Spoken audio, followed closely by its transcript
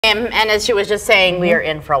And as she was just saying, we are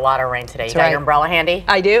in for a lot of rain today. You got your umbrella handy?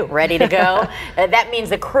 I do. Ready to go? That means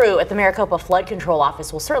the crew at the Maricopa Flood Control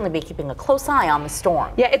Office will certainly be keeping a close eye on the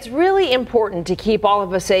storm. Yeah, it's really important to keep all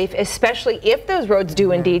of us safe, especially if those roads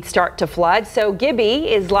do indeed start to flood. So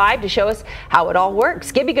Gibby is live to show us how it all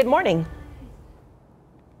works. Gibby, good morning.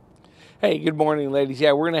 Hey, good morning, ladies.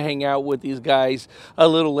 Yeah, we're going to hang out with these guys a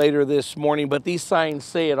little later this morning, but these signs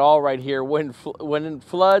say it all right here. When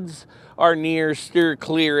floods are near, steer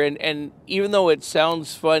clear. And even though it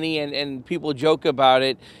sounds funny and people joke about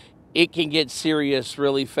it, it can get serious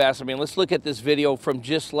really fast. I mean, let's look at this video from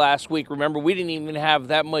just last week. Remember, we didn't even have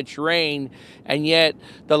that much rain, and yet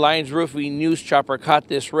the Lions Roofing news chopper caught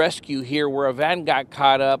this rescue here where a van got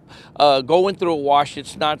caught up going through a wash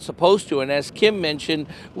it's not supposed to. And as Kim mentioned,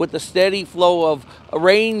 with the steady flow of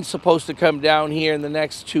rain supposed to come down here in the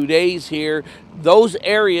next 2 days here, those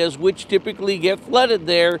areas which typically get flooded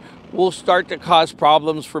there will start to cause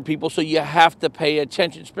problems for people. So you have to pay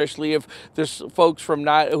attention, especially if there's folks from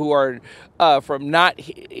not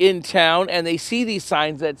in town and they see these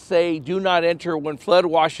signs that say do not enter when flood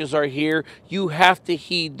washes are here. You have to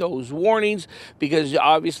heed those warnings because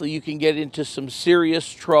obviously you can get into some serious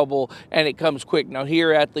trouble and it comes quick. Now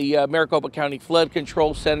here at the Maricopa County Flood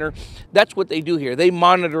Control Center, that's what they do here. They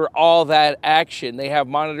monitor all that action. They have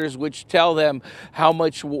monitors which tell them how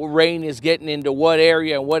much rain is getting into what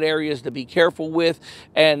area and what areas to be careful with,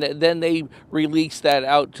 and then they release that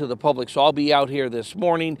out to the public. So I'll be out here this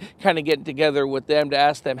morning kind of getting together with them to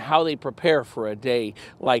ask them how they prepare for a day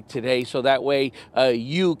like today, so that way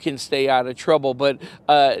you can stay out of trouble. But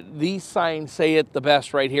these signs say it the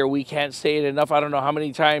best right here. We can't say it enough. I don't know how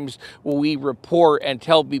many times will we report and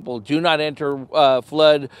tell people do not enter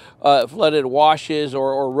flooded washes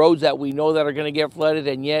or roads that we know that are going to get flooded,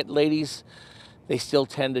 and yet, ladies, they still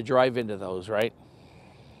tend to drive into those, right?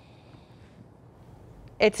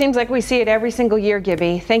 It seems like we see it every single year,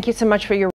 Gibby. Thank you so much for your